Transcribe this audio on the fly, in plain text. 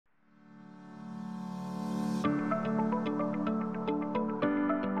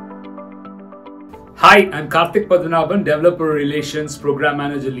Hi, I'm Karthik Padmanabhan, Developer Relations Program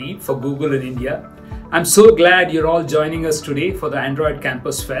Manager Lead for Google in India. I'm so glad you're all joining us today for the Android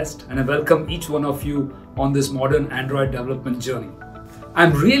Campus Fest, and I welcome each one of you on this modern Android development journey.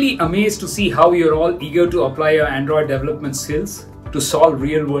 I'm really amazed to see how you're all eager to apply your Android development skills to solve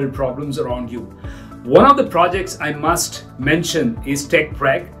real-world problems around you. One of the projects I must mention is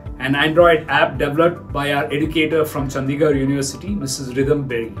Techcrack, an Android app developed by our educator from Chandigarh University, Mrs. Rhythm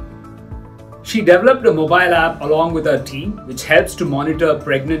Berry. She developed a mobile app along with her team, which helps to monitor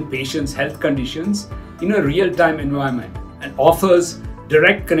pregnant patients' health conditions in a real-time environment and offers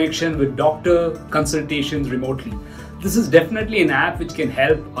direct connection with doctor consultations remotely. This is definitely an app which can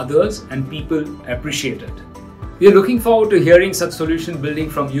help others, and people appreciate it. We are looking forward to hearing such solution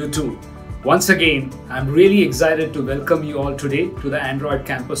building from you too. Once again, I'm really excited to welcome you all today to the Android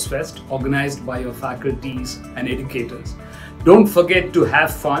Campus Fest organized by your faculties and educators. Don't forget to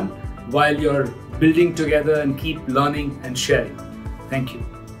have fun while you're building together and keep learning and sharing. Thank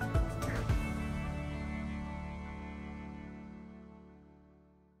you.